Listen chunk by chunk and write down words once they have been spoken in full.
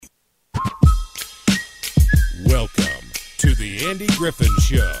Welcome to the Andy Griffin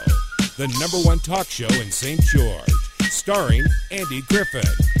Show, the number one talk show in St. George, starring Andy Griffin.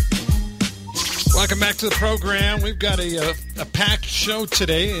 Welcome back to the program. We've got a packed show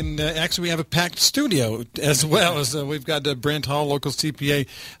today, and actually we have a packed studio as well. As we've got Brent Hall, local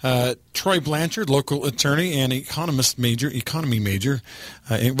CPA, Troy Blanchard, local attorney and economy major.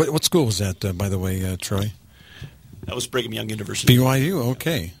 What school was that, by the way, Troy? That was Brigham Young University. BYU,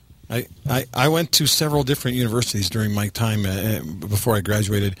 okay. I went to several different universities during my time before I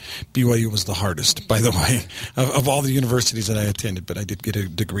graduated. BYU was the hardest, by the way, of all the universities that I attended, but I did get a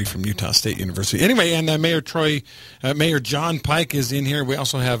degree from Utah State University. Anyway, and Mayor John Pike is in here. We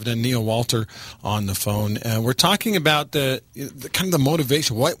also have Neil Walter on the phone. We're talking about the kind of the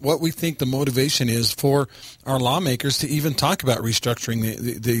motivation, what we think the motivation is for our lawmakers to even talk about restructuring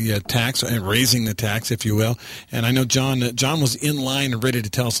the tax and raising the tax, if you will. And I know John was in line and ready to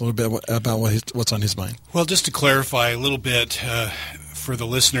tell us a little bit about what's on his mind. Well, just to clarify a little bit for the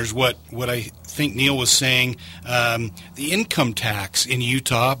listeners, what I think Neil was saying, the income tax in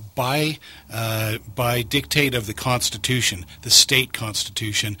Utah by dictate of the Constitution, the state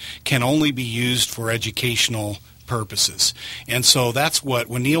Constitution, can only be used for educational purposes. And so that's what,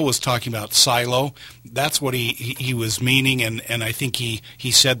 when Neil was talking about silo, that's what he was meaning, and I think he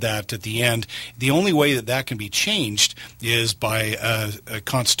said that at the end. The only way that can be changed is by a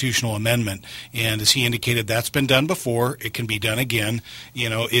constitutional amendment. And as he indicated, that's been done before. It can be done again. You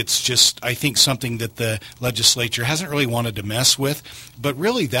know, it's just, I think, something that the legislature hasn't really wanted to mess with. But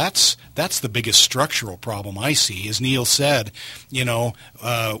really, that's the biggest structural problem I see. As Neil said, you know,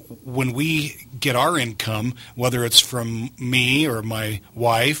 when we get our income, whether it's from me or my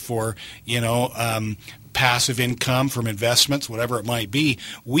wife or, you know, passive income from investments, whatever it might be,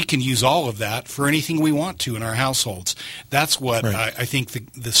 we can use all of that for anything we want to in our households. That's what right. I think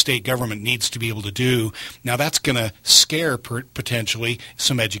the state government needs to be able to do. Now, that's going to scare potentially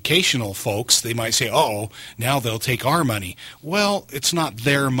some educational folks. They might say, oh, now they'll take our money. Well, it's not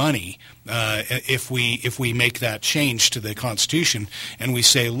their money. If we make that change to the Constitution and we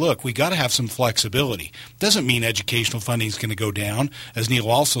say, look, we got to have some flexibility. Doesn't mean educational funding is going to go down. As Neil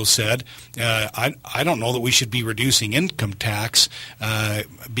also said, I don't know that we should be reducing income tax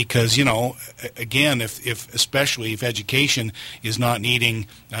because, you know, again, especially if education is not needing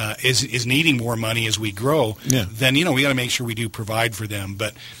is needing more money as we grow, then, you know, we got to make sure we do provide for them.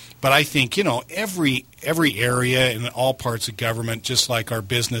 But I think, you know, every area in all parts of government, just like our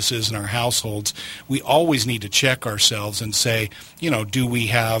businesses and our households, we always need to check ourselves and say, you know, do we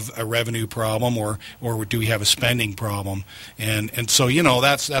have a revenue problem or do we have a spending problem? And so, you know,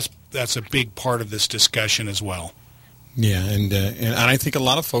 that's a big part of this discussion as well. Yeah, and I think a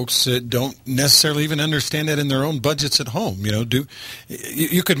lot of folks don't necessarily even understand that in their own budgets at home. You know,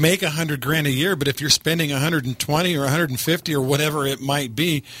 you could make $100,000 a year, but if you're spending $120 or $150 or whatever it might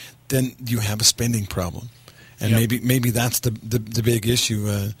be, then you have a spending problem, and maybe that's the big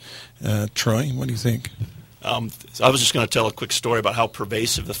issue. Troy, what do you think? I was just going to tell a quick story about how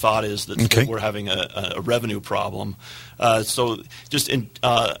pervasive the thought is that we're having a revenue problem. So just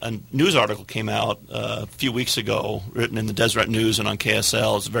a news article came out a few weeks ago, written in the Deseret News and on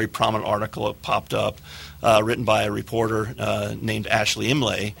KSL. It's a very prominent article. It popped up, written by a reporter named Ashley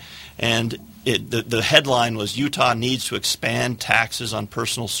Imlay. And the headline was, Utah needs to expand taxes on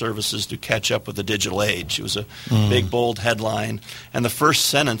personal services to catch up with the digital age. It was a big, bold headline. And the first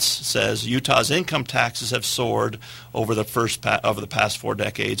sentence says, Utah's income taxes have soared over the past 4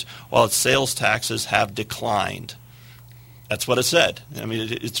 decades, while its sales taxes have declined. That's what it said. I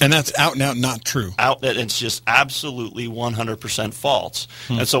mean, and that's out and out not true. It's just absolutely 100% false.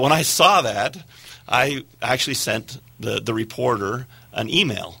 And so when I saw that, I actually sent the reporter an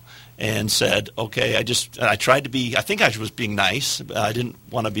email and said, okay, I tried to be, I think I was being nice. But I didn't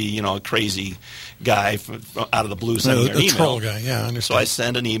want to be, you know, a crazy guy out of the blue sending an email. A troll guy, yeah, I understand. So I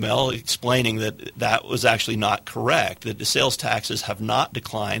sent an email explaining that was actually not correct, that the sales taxes have not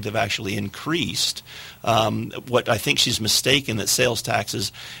declined, they've actually increased. What I think she's mistaken, that sales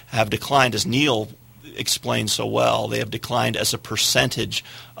taxes have declined, as Neil explained so well, they have declined as a percentage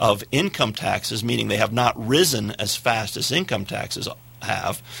of income taxes, meaning they have not risen as fast as income taxes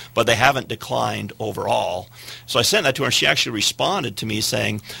have, but they haven't declined overall. So I sent that to her, and she actually responded to me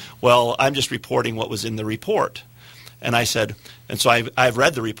saying, well, I'm just reporting what was in the report. And I said, and so I've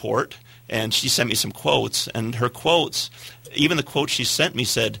read the report, and she sent me some quotes, and her quotes, even the quotes she sent me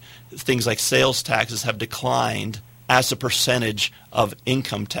said things like sales taxes have declined as a percentage of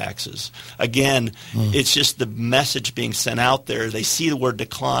income taxes. Again, it's just the message being sent out there. They see the word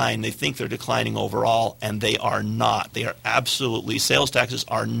decline. They think they're declining overall, and they are not. They are absolutely, sales taxes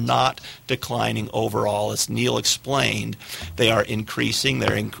are not declining overall. As Neil explained, they are increasing.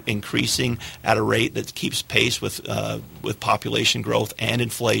 They're increasing at a rate that keeps pace with population growth and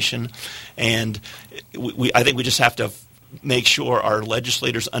inflation. And I think we just have to make sure our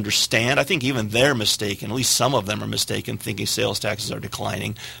legislators understand. I think even they're mistaken, at least some of them are mistaken, thinking sales taxes are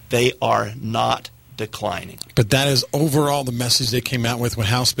declining. They are not declining. But that is overall the message they came out with when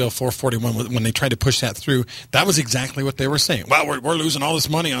House Bill 441, when they tried to push that through. That was exactly what they were saying. Well, we're losing all this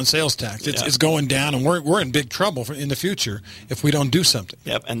money on sales tax. It's going down, and we're in big trouble in the future if we don't do something.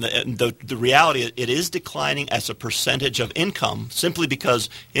 Yep, and the reality, it is declining as a percentage of income simply because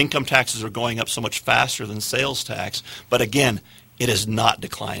income taxes are going up so much faster than sales tax. But again, it is not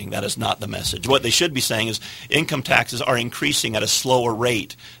declining. That is not the message. What they should be saying is income taxes are increasing at a slower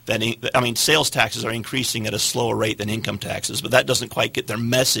rate than, sales taxes are increasing at a slower rate than income taxes, but that doesn't quite get their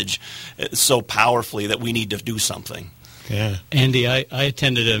message so powerfully that we need to do something. Yeah. Andy, I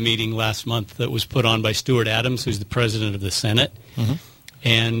attended a meeting last month that was put on by Stuart Adams, who's the president of the Senate. Mm-hmm.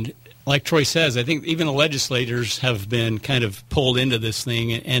 And like Troy says, I think even the legislators have been kind of pulled into this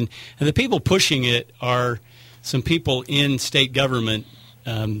thing, and the people pushing it are some people in state government.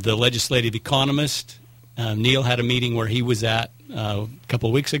 The legislative economist, Neil had a meeting where he was at a couple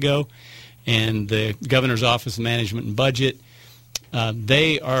of weeks ago, and the Governor's Office of Management and Budget.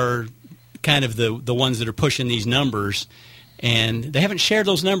 They are kind of the ones that are pushing these numbers, and they haven't shared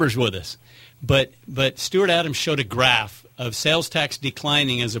those numbers with us. But Stuart Adams showed a graph of sales tax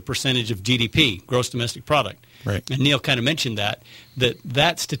declining as a percentage of GDP, gross domestic product. Right. And Neil kind of mentioned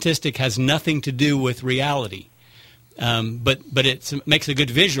that statistic has nothing to do with reality. But it makes a good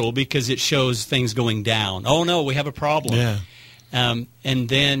visual because it shows things going down. Oh, no, we have a problem. Yeah. And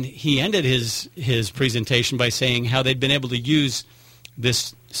then he ended his presentation by saying how they'd been able to use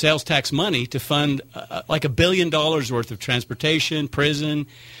this sales tax money to fund like $1 billion worth of transportation, prison,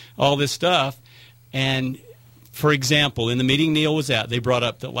 all this stuff. And, for example, in the meeting Neil was at, they brought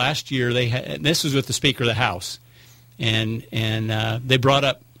up that last year and this was with the Speaker of the House, and they brought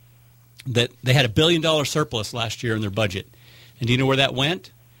up that they had $1 billion surplus last year in their budget. And do you know where that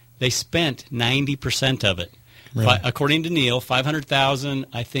went? They spent 90% of it. Really? According to Neil, $500,000,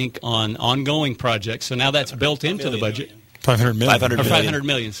 I think, on ongoing projects. So now that's built into the budget. $500 million. $500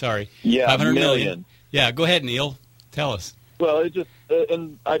 million, sorry. Yeah, $500 million. Yeah, go ahead, Neil. Tell us. Well, it just,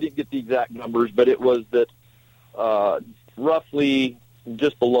 and I didn't get the exact numbers, but it was that roughly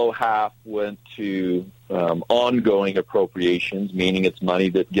just below half went to ongoing appropriations, meaning it's money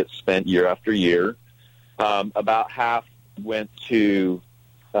that gets spent year after year. About half went to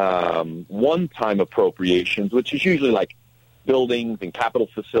one-time appropriations, which is usually like buildings and capital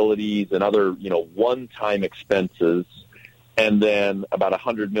facilities and other, one-time expenses. And then about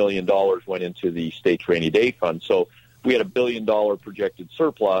 $100 million went into the state's rainy day fund. So we had $1 billion projected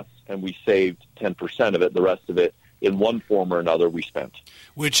surplus, and we saved 10% of it. The rest of it, in one form or another, we spent.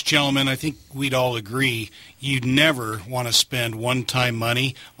 Which, gentlemen, I think we'd all agree you'd never want to spend one-time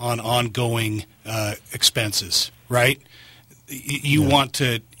money on ongoing expenses, right? You want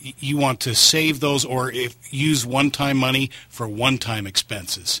to save those, or use one-time money for one-time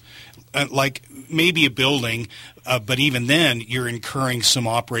expenses, like maybe a building. But even then, you're incurring some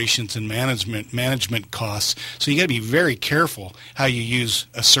operations and management costs. So you got to be very careful how you use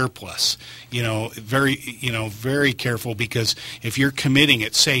a surplus. Very careful, because if you're committing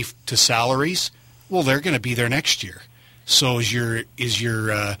it, say, to salaries, well, they're going to be there next year. So is your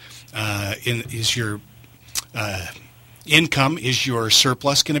income, is your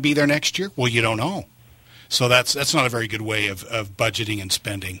surplus going to be there next year? Well, you don't know. So that's not a very good way of budgeting and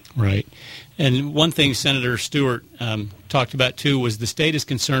spending. Right. And one thing Senator Stewart talked about, too, was the state is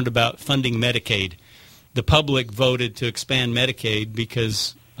concerned about funding Medicaid. The public voted to expand Medicaid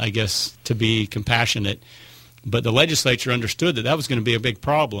because, I guess, to be compassionate. But the legislature understood that was going to be a big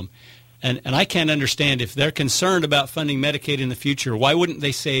problem. And I can't understand, if they're concerned about funding Medicaid in the future, why wouldn't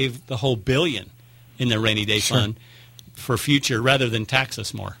they save the whole $1 billion in their rainy day fund for future rather than tax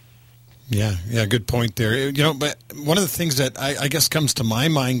us more? Yeah, good point there. But one of the things that I guess comes to my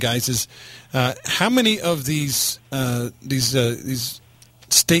mind, guys, is how many of these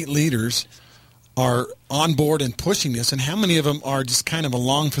state leaders are on board and pushing this, and how many of them are just kind of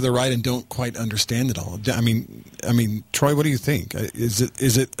along for the ride and don't quite understand it all? I mean, Troy, what do you think? Is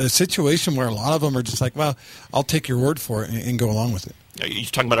it a situation where a lot of them are just like, well, I'll take your word for it and go along with it? You're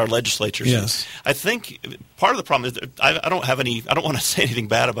talking about our legislatures. Yes. I think part of the problem is I don't want to say anything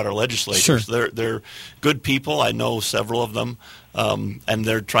bad about our legislators. Sure. They're good people. I know several of them, and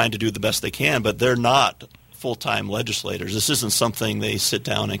they're trying to do the best they can, but they're not full-time legislators. This isn't something they sit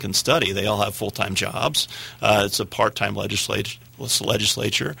down and can study. They all have full-time jobs. It's a part-time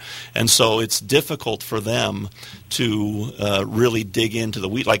legislature, and so it's difficult for them to really dig into the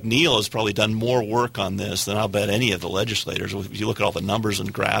weeds. Like Neil has probably done more work on this than I'll bet any of the legislators. If you look at all the numbers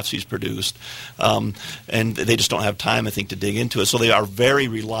and graphs he's produced, and they just don't have time, I think, to dig into it. So they are very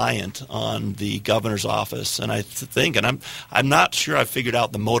reliant on the governor's office. And I think, and I'm not sure I've figured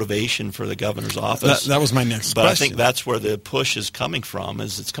out the motivation for the governor's office. That was my next question. But I think that's where the push is coming from.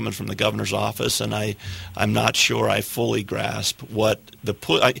 Is it's coming from the governor's office, and I'm not sure I fully grasp what the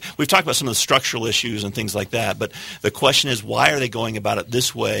we've talked about some of the structural issues and things like that, but the question is, why are they going about it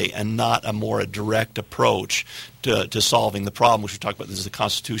this way and not a more direct approach to solving the problem, which we talked about? This is the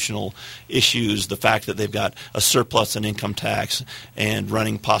constitutional issues, the fact that they've got a surplus in income tax and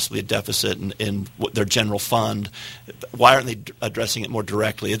running possibly a deficit in their general fund. Why aren't they addressing it more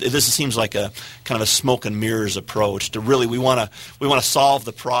directly? This seems like a kind of a smoke and mirrors approach to really we want to solve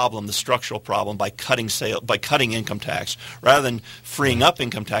the problem, the structural problem, by cutting income tax rather than freeing up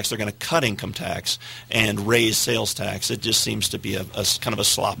income tax. They're going to cut income tax and raise sales tax. It just seems to be a kind of a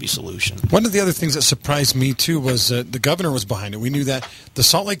sloppy solution. One of the other things that surprised me too was the governor was behind it. We knew that. The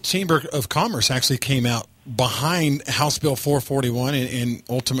Salt Lake Chamber of Commerce actually came out behind House Bill 441 and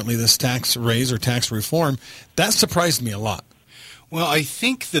ultimately this tax raise or tax reform. That surprised me a lot. Well, I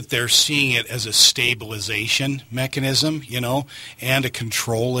think that they're seeing it as a stabilization mechanism, and a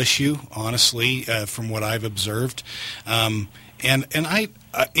control issue, honestly, from what I've observed. And I,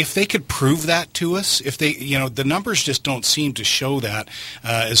 if they could prove that to us, if they, the numbers just don't seem to show that.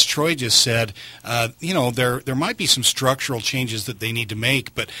 As Troy just said, there might be some structural changes that they need to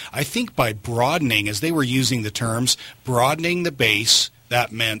make, but I think by broadening, as they were using the terms, broadening the base,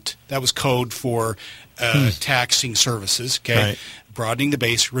 that was code for taxing services, okay? Right. Broadening the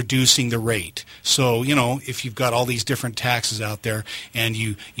base, reducing the rate. So, if you've got all these different taxes out there and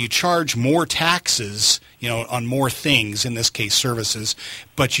you charge more taxes, on more things, in this case services,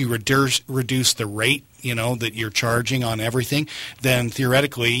 but you reduce the rate, that you're charging on everything, then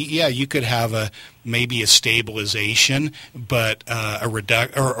theoretically, you could have maybe a stabilization, but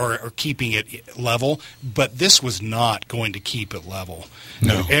or keeping it level. But this was not going to keep it level.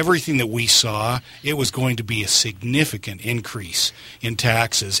 No. Everything that we saw, it was going to be a significant increase in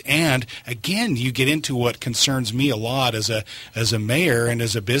taxes. And again, you get into what concerns me a lot as a mayor and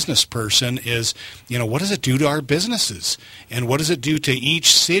as a business person is, what does it do to our businesses? And what does it do to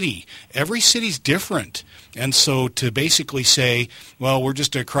each city? Every city's different. And so to basically say, well, we're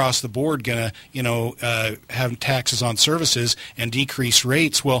just across the board going to, have taxes on services and decrease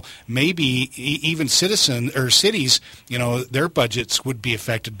rates. Well, maybe even cities, their budgets would be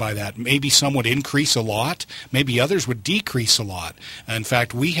affected by that. Maybe some would increase a lot. Maybe others would decrease a lot. In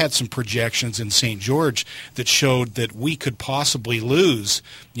fact, we had some projections in St. George that showed that we could possibly lose,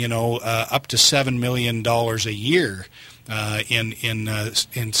 up to $7 million a year.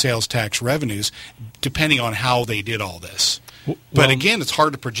 In sales tax revenues, depending on how they did all this. But again, it's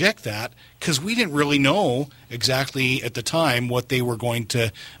hard to project that because we didn't really know exactly at the time what they were going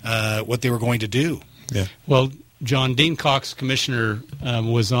to do. Yeah. Well, John, Dean Cox, commissioner,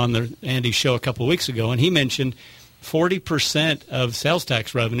 was on the Andy show a couple of weeks ago, and he mentioned 40% of sales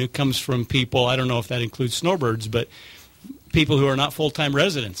tax revenue comes from people. I don't know if that includes snowbirds, but people who are not full-time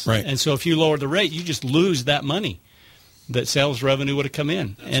residents. Right. And so if you lower the rate, you just lose that money that sales revenue would have come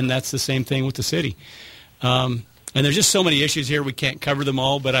in. That's the same thing with the city. And there's just so many issues here, we can't cover them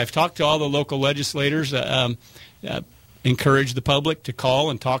all, but I've talked to all the local legislators, encourage the public to call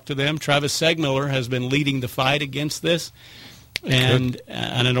and talk to them. Travis Segmiller has been leading the fight against this, and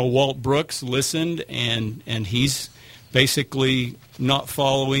I know Walt Brooks listened, and he's basically not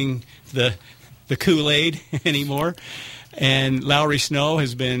following the Kool-Aid anymore. And Lowry Snow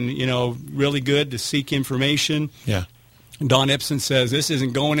has been, really good to seek information. Yeah. Don Ipson says this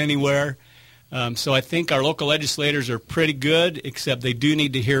isn't going anywhere. So I think our local legislators are pretty good, except they do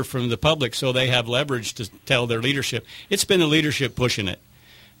need to hear from the public so they have leverage to tell their leadership. It's been the leadership pushing it.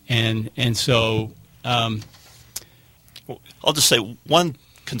 And so I'll just say one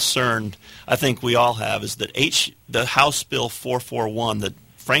concern I think we all have is that the House Bill 441 that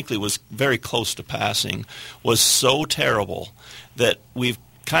frankly was very close to passing was so terrible that we've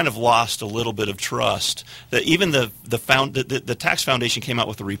kind of lost a little bit of trust. That even the Tax Foundation came out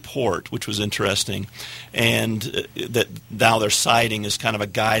with a report, which was interesting, and that now they're citing as kind of a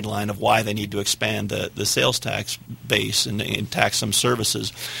guideline of why they need to expand the sales tax base and tax some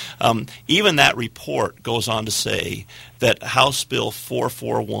services. Even that report goes on to say that House Bill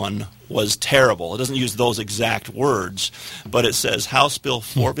 441 was terrible. It doesn't use those exact words, but it says House Bill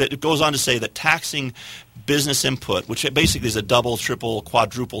 4. It goes on to say that taxing business input, which basically is a double, triple,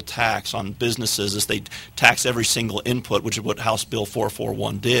 quadruple tax on businesses as they tax every single input, which is what House Bill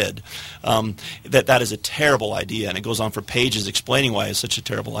 441 did, that is a terrible idea. And it goes on for pages explaining why it's such a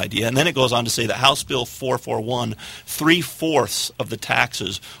terrible idea. And then it goes on to say that House Bill 441, 3/4 of the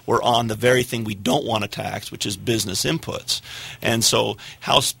taxes were on the very thing we don't want to tax, which is business inputs. And so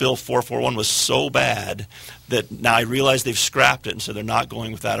House Bill 441 was so bad that now I realize they've scrapped it, and so they're not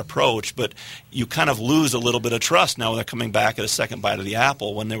going with that approach. But you kind of lose a little bit of trust now when they're coming back at a second bite of the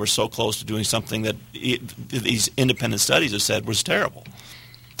apple when they were so close to doing something that these independent studies have said was terrible.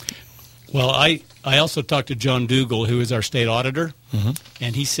 Well, I also talked to John Dougal, who is our state auditor,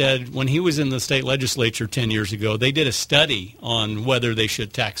 and he said when he was in the state legislature 10 years ago, they did a study on whether they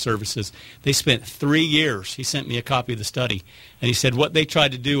should tax services. They spent 3 years. He sent me a copy of the study, and he said what they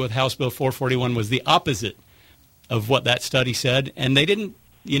tried to do with House Bill 441 was the opposite of what that study said, and they didn't,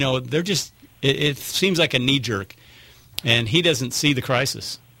 they're just, it seems like a knee-jerk, and he doesn't see the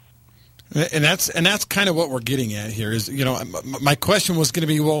crisis. And that's kind of what we're getting at here is, my question was going to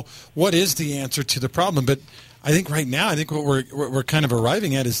be, well, what is the answer to the problem? But I think right now, what we're kind of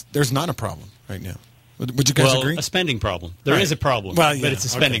arriving at is there's not a problem right now. Would you guys agree? A spending problem. There is a problem, but it's a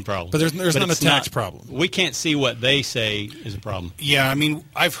spending problem. But there's not a tax problem. We can't see what they say is a problem. Yeah, I mean,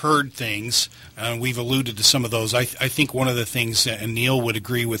 I've heard things. We've alluded to some of those. I think one of the things, and Neil would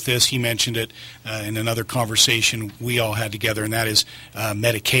agree with this, he mentioned it in another conversation we all had together, and that is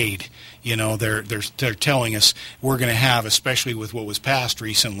Medicaid. They're telling us we're going to have, especially with what was passed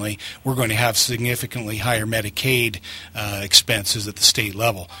recently, we're going to have significantly higher Medicaid expenses at the state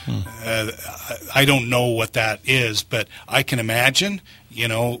level. I don't know what that is, but I can imagine,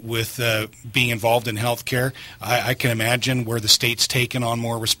 with being involved in healthcare, I can imagine where the state's taken on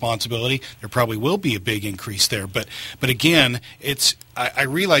more responsibility, there probably will be a big increase there. But again, I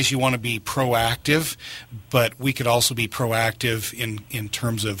realize you want to be proactive, but we could also be proactive in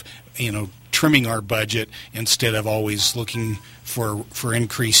terms of trimming our budget instead of always looking for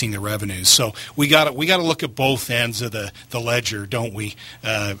increasing the revenues. So we got to look at both ends of the ledger, don't we,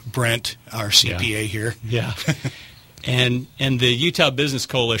 Brent, our CPA here? Yeah. And the Utah Business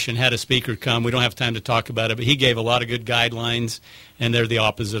Coalition had a speaker come. We don't have time to talk about it, but he gave a lot of good guidelines, and they're the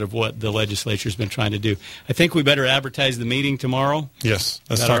opposite of what the legislature's been trying to do. I think we better advertise the meeting tomorrow. Yes,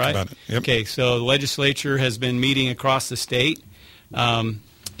 let's talk about it. Yep. Okay, so the legislature has been meeting across the state,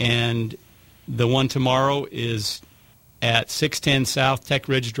 and the one tomorrow is at 610 South Tech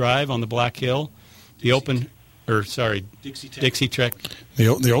Ridge Drive on the Black Hill. Dixie Tech. The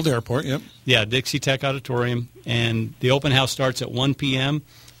old airport, yep. Yeah, Dixie Tech Auditorium. And the open house starts at 1 p.m.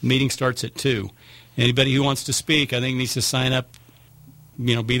 The meeting starts at 2. Anybody who wants to speak, I think, needs to sign up,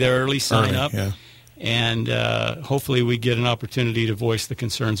 be there early, sign up. Yeah. And hopefully we get an opportunity to voice the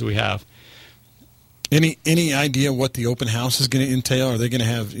concerns we have. Any idea what the open house is going to entail? Are they going to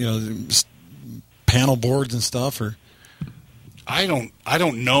have, panel boards and stuff, or? I don't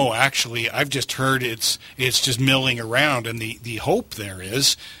know, actually. I've just heard it's just milling around, and the hope there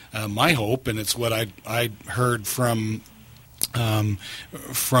is, my hope, and it's what I heard from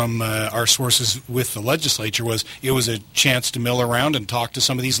our sources with the legislature, was it was a chance to mill around and talk to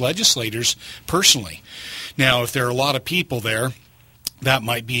some of these legislators personally. Now, if there are a lot of people there, that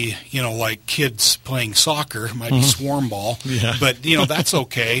might be, like kids playing soccer, might be swarm ball. Yeah. But, that's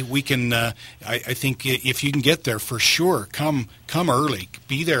okay. We can, I think if you can get there, for sure, come early.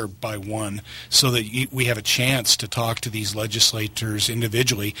 Be there by 1 so that we have a chance to talk to these legislators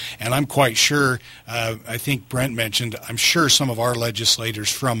individually. And I'm quite sure, I think Brent mentioned, I'm sure some of our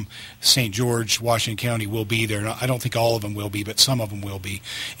legislators from St. George, Washington County will be there. I don't think all of them will be, but some of them will be.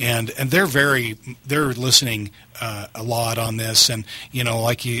 And they're listening a lot on this. And,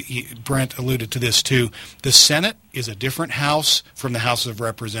 like Brent alluded to this too, the Senate is a different house from the House of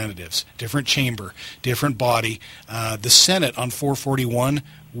Representatives, different chamber, different body. The Senate on 441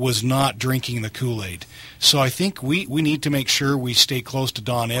 was not drinking the Kool-Aid. So I think we need to make sure we stay close to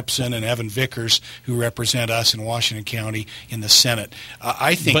Don Ipson and Evan Vickers, who represent us in Washington County in the Senate.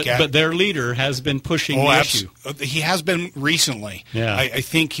 I think, but their leader has been pushing the issue. He has been recently. Yeah. I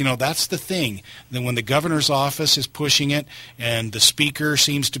think that's the thing. That when the governor's office is pushing it, and the speaker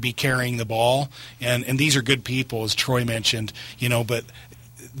seems to be carrying the ball, and these are good people, as Troy mentioned. But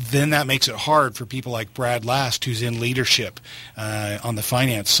then that makes it hard for people like Brad Last, who's in leadership on the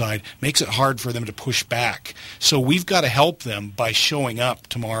finance side, makes it hard for them to push back. So we've got to help them by showing up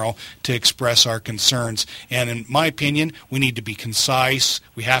tomorrow to express our concerns. And in my opinion, we need to be concise.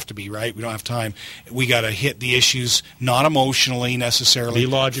 We have to be, right? We don't have time. We got to hit the issues not emotionally necessarily. Be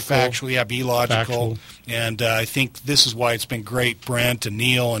logical. Factually, yeah, be logical. Factual. And I think this is why it's been great, Brent and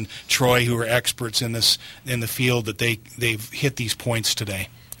Neil and Troy, who are experts in this in the field, that they've hit these points today.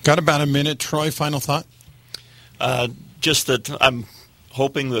 Got about a minute. Troy, final thought? Just that I'm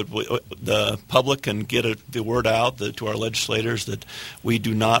hoping that the public can get the word out to our legislators that we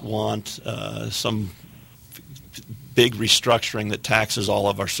do not want some big restructuring that taxes all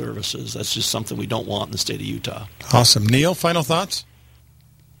of our services. That's just something we don't want in the state of Utah. Awesome. Neil, final thoughts?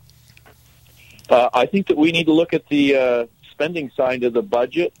 I think that we need to look at the spending side of the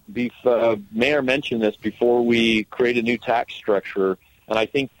budget. Mayor mentioned this before we create a new tax structure, and I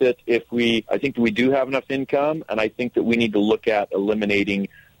think that we do have enough income, and I think that we need to look at eliminating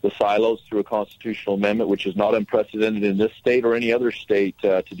the silos through a constitutional amendment, which is not unprecedented in this state or any other state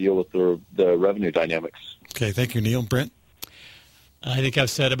to deal with the revenue dynamics. Okay, thank you, Neil. Brent? I think I've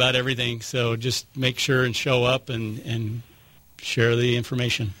said about everything, so just make sure and show up and share the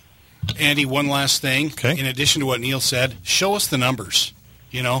information. Andy, one last thing. Okay. In addition to what Neil said, show us the numbers.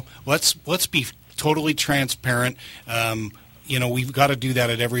 Let's be totally transparent. We've got to do that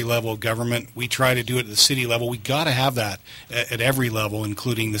at every level of government. We try to do it at the city level. We got to have that at every level,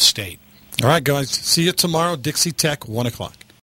 including the state. All right, guys. See you tomorrow. Dixie Tech, 1 o'clock.